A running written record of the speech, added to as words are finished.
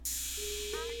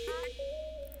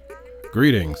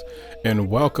Greetings and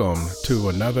welcome to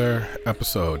another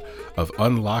episode of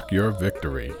Unlock Your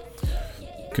Victory.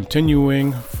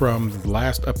 Continuing from the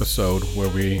last episode where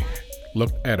we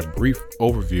looked at a brief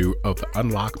overview of the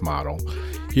unLOCK model,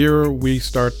 here we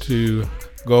start to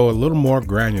go a little more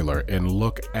granular and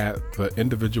look at the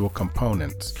individual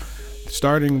components,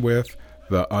 starting with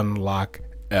the unLOCK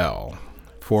L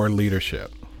for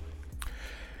leadership.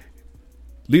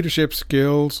 Leadership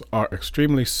skills are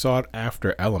extremely sought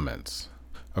after elements.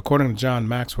 According to John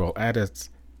Maxwell, at its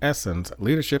essence,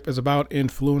 leadership is about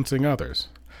influencing others.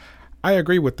 I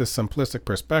agree with this simplistic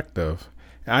perspective.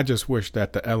 I just wish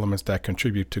that the elements that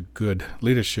contribute to good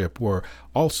leadership were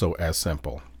also as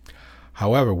simple.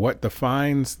 However, what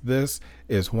defines this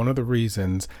is one of the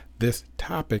reasons this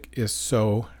topic is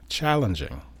so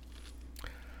challenging.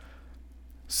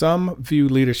 Some view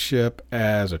leadership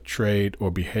as a trait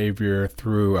or behavior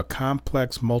through a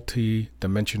complex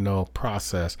multi-dimensional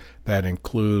process that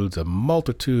includes a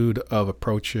multitude of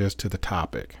approaches to the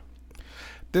topic.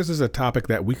 This is a topic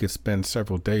that we could spend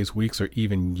several days, weeks, or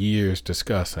even years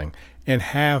discussing, and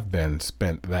have been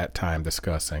spent that time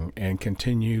discussing and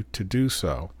continue to do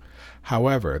so.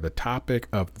 However, the topic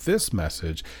of this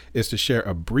message is to share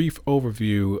a brief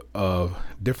overview of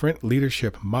different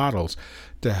leadership models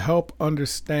to help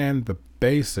understand the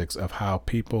basics of how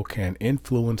people can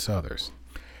influence others.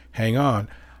 Hang on,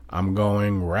 I'm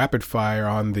going rapid fire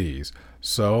on these,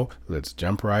 so let's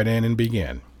jump right in and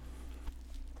begin.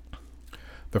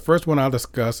 The first one I'll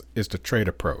discuss is the trait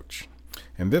approach,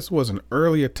 and this was an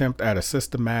early attempt at a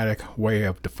systematic way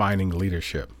of defining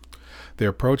leadership. The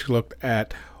approach looked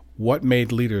at what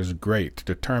made leaders great to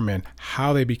determine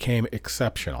how they became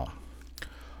exceptional.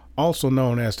 Also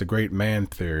known as the great man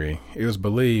theory, it was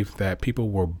believed that people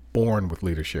were born with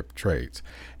leadership traits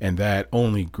and that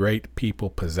only great people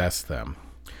possess them.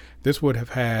 This would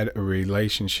have had a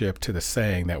relationship to the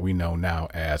saying that we know now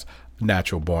as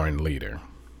natural born leader.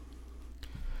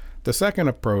 The second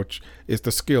approach is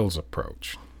the skills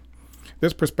approach.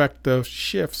 This perspective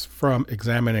shifts from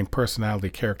examining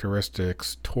personality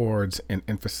characteristics towards an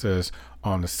emphasis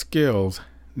on the skills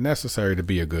necessary to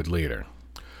be a good leader.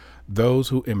 Those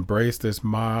who embrace this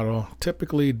model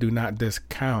typically do not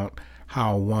discount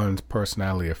how one's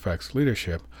personality affects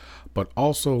leadership, but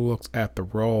also looks at the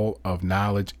role of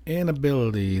knowledge and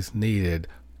abilities needed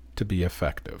to be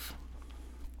effective.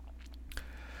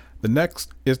 The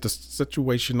next is the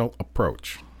situational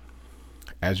approach.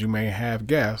 As you may have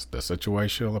guessed, the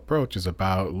situational approach is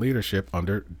about leadership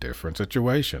under different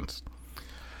situations.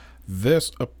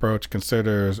 This approach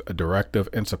considers a directive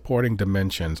and supporting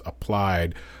dimensions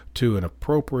applied to an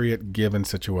appropriate given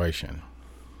situation.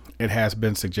 It has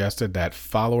been suggested that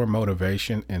follower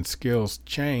motivation and skills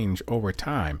change over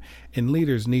time, and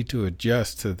leaders need to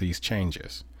adjust to these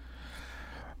changes.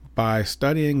 By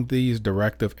studying these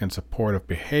directive and supportive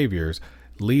behaviors,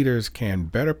 leaders can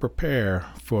better prepare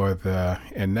for the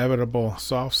inevitable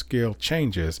soft skill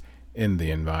changes in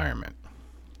the environment.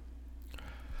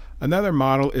 Another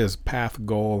model is path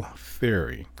goal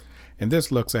theory, and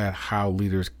this looks at how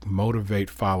leaders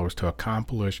motivate followers to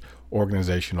accomplish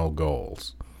organizational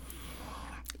goals.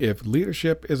 If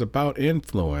leadership is about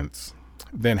influence,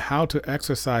 then how to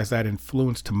exercise that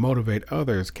influence to motivate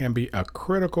others can be a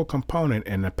critical component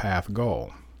in the path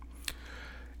goal.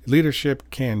 Leadership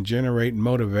can generate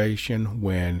motivation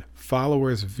when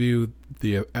followers view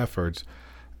the efforts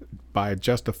by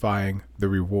justifying the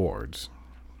rewards.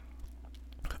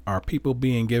 Are people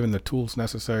being given the tools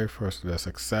necessary for the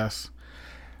success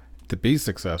to be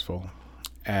successful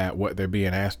at what they're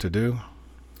being asked to do?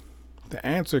 The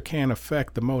answer can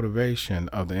affect the motivation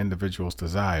of the individual's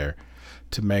desire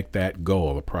to make that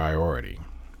goal a priority.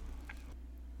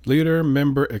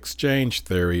 Leader-member exchange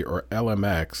theory, or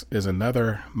LMX, is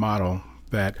another model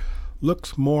that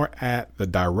looks more at the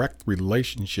direct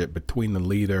relationship between the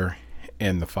leader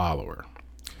and the follower.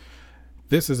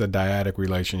 This is a dyadic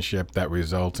relationship that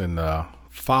results in the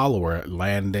follower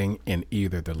landing in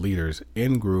either the leader's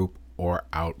in-group or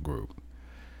out-group.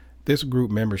 This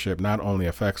group membership not only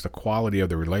affects the quality of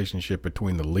the relationship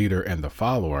between the leader and the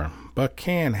follower, but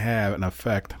can have an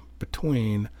effect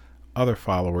between other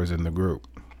followers in the group.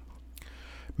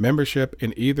 Membership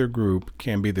in either group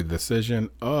can be the decision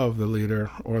of the leader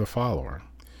or the follower.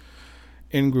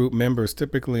 In-group members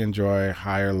typically enjoy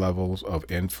higher levels of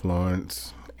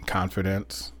influence and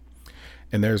confidence,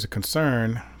 and there's a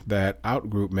concern that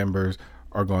out-group members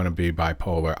are going to be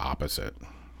bipolar opposite.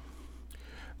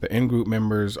 The in-group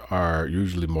members are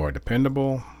usually more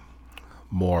dependable,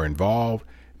 more involved,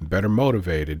 better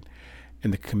motivated,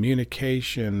 and the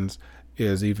communications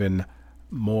is even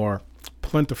more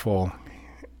plentiful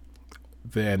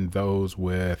than those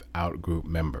with out-group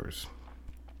members.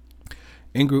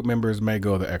 In-group members may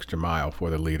go the extra mile for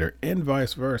the leader and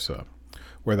vice versa,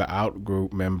 where the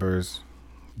out-group members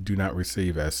do not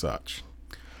receive as such.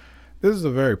 This is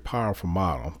a very powerful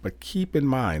model, but keep in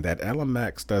mind that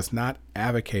LMX does not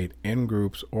advocate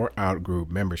in-groups or out-group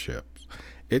memberships.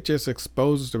 It just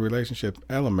exposes the relationship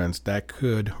elements that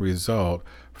could result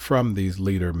from these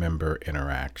leader-member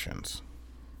interactions.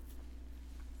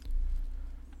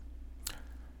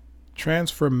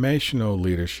 Transformational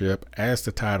leadership, as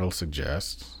the title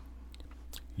suggests,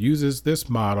 uses this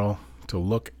model to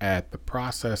look at the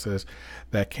processes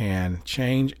that can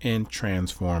change and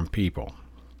transform people.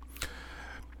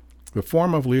 The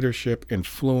form of leadership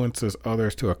influences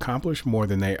others to accomplish more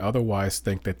than they otherwise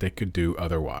think that they could do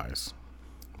otherwise.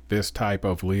 This type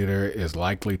of leader is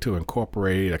likely to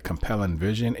incorporate a compelling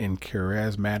vision and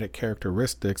charismatic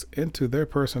characteristics into their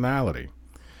personality.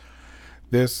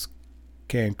 This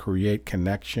can create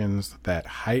connections that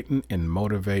heighten and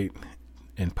motivate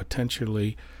and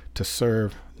potentially to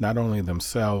serve not only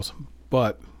themselves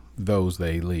but those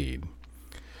they lead.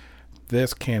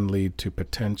 This can lead to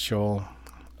potential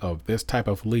of this type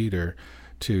of leader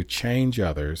to change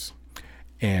others,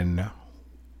 and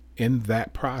in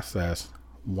that process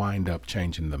wind up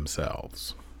changing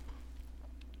themselves.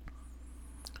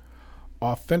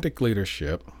 Authentic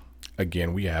leadership,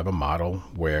 again, we have a model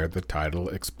where the title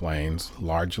explains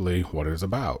largely what it is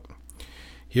about.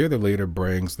 Here the leader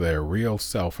brings their real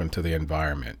self into the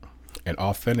environment. An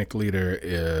authentic leader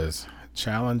is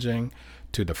challenging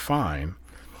to define,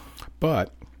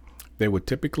 but they would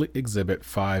typically exhibit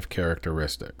 5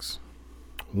 characteristics.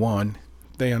 1,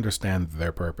 they understand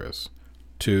their purpose.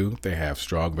 2, they have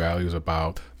strong values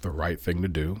about the right thing to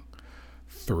do.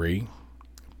 3,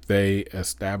 they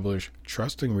establish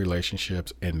trusting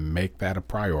relationships and make that a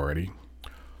priority.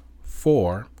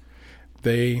 4,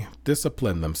 they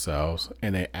discipline themselves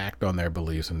and they act on their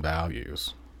beliefs and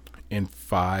values. And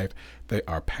 5, they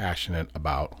are passionate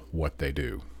about what they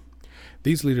do.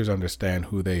 These leaders understand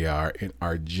who they are and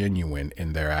are genuine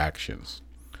in their actions.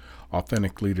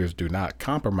 Authentic leaders do not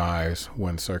compromise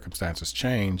when circumstances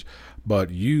change,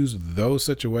 but use those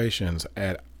situations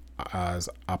as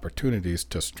opportunities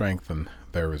to strengthen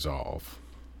their resolve.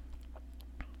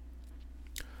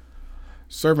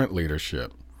 Servant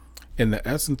leadership. In the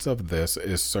essence of this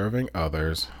is serving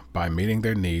others by meeting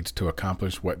their needs to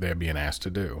accomplish what they're being asked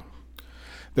to do.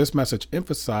 This message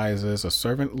emphasizes a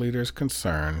servant leader's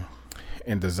concern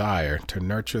and desire to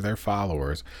nurture their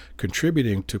followers,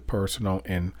 contributing to personal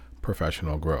and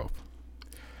professional growth.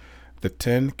 The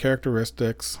 10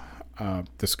 characteristics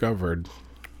discovered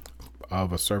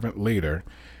of a servant leader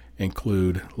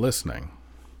include listening.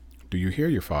 Do you hear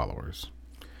your followers?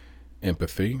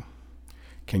 Empathy.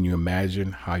 Can you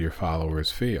imagine how your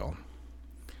followers feel?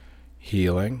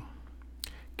 Healing.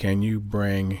 Can you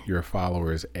bring your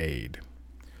followers aid?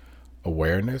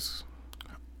 Awareness.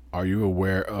 Are you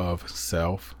aware of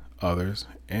self, others,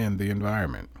 and the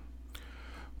environment?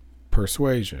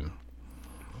 Persuasion.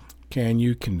 Can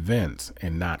you convince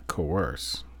and not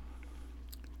coerce?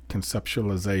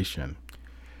 Conceptualization.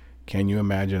 Can you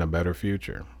imagine a better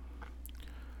future?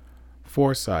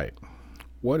 Foresight.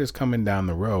 What is coming down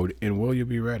the road and will you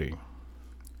be ready?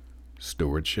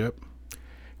 Stewardship.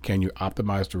 Can you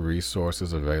optimize the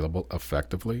resources available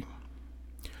effectively?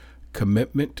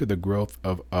 Commitment to the growth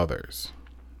of others.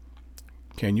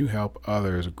 Can you help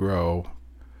others grow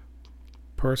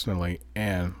personally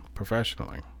and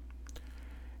professionally?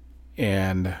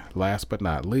 And last but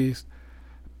not least,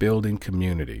 building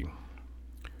community.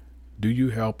 Do you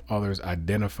help others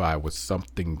identify with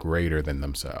something greater than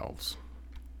themselves?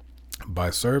 By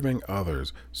serving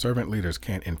others, servant leaders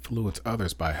can influence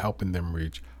others by helping them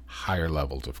reach higher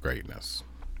levels of greatness.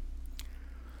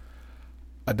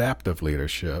 Adaptive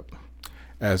leadership,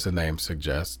 as the name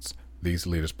suggests, these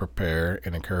leaders prepare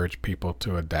and encourage people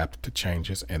to adapt to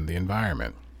changes in the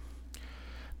environment.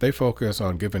 They focus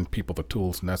on giving people the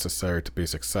tools necessary to be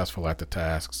successful at the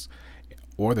tasks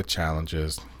or the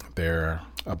challenges they're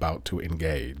about to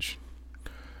engage.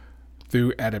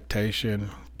 Through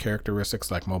adaptation, characteristics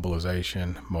like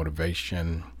mobilization,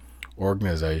 motivation,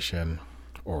 organization,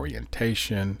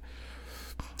 orientation,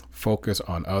 focus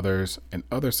on others, and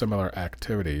other similar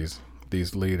activities,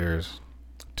 these leaders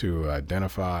to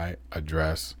identify,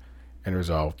 address, and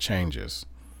resolve changes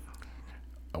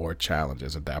or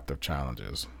challenges, adaptive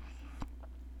challenges.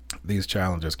 These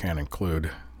challenges can include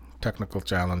technical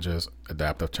challenges,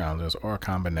 adaptive challenges, or a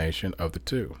combination of the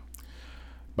two.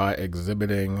 By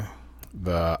exhibiting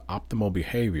the optimal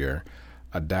behavior,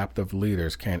 adaptive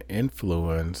leaders can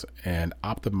influence and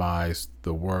optimize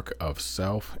the work of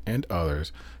self and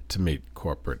others to meet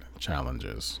corporate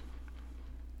challenges.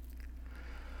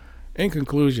 In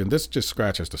conclusion, this just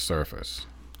scratches the surface.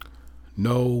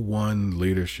 No one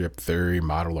leadership theory,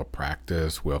 model, or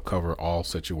practice will cover all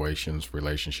situations,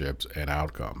 relationships, and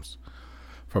outcomes.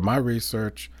 From my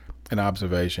research and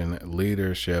observation,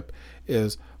 leadership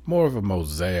is more of a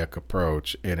mosaic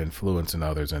approach in influencing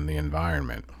others in the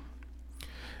environment.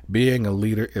 Being a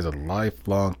leader is a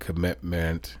lifelong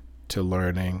commitment to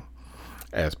learning.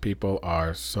 As people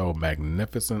are so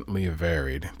magnificently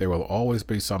varied, there will always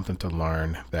be something to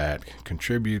learn that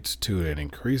contributes to an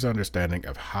increased understanding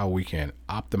of how we can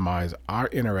optimize our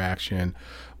interaction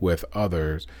with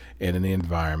others in the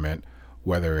environment,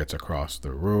 whether it's across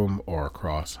the room or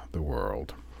across the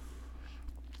world.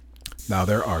 Now,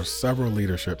 there are several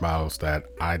leadership models that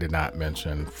I did not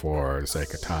mention for the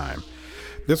sake of time.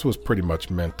 This was pretty much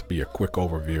meant to be a quick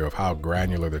overview of how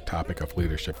granular the topic of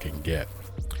leadership can get.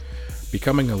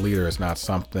 Becoming a leader is not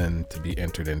something to be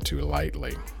entered into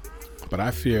lightly, but I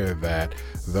fear that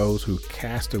those who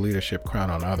cast a leadership crown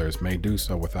on others may do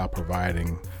so without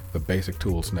providing the basic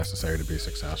tools necessary to be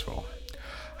successful.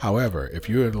 However, if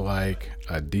you would like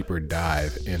a deeper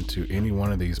dive into any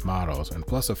one of these models, and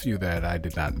plus a few that I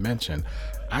did not mention,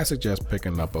 I suggest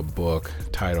picking up a book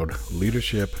titled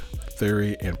Leadership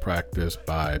Theory and Practice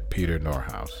by Peter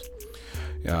Norhaus.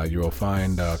 You will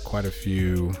find quite a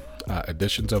few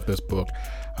editions of this book.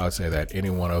 I would say that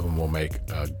any one of them will make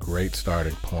a great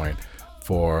starting point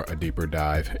for a deeper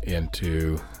dive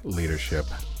into leadership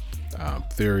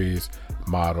theories,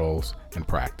 models, and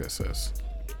practices.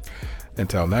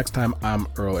 Until next time, I'm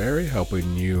Earl Airy,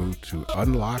 helping you to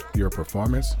unlock your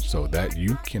performance so that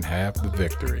you can have the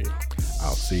victory.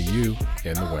 I'll see you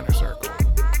in the winner circle.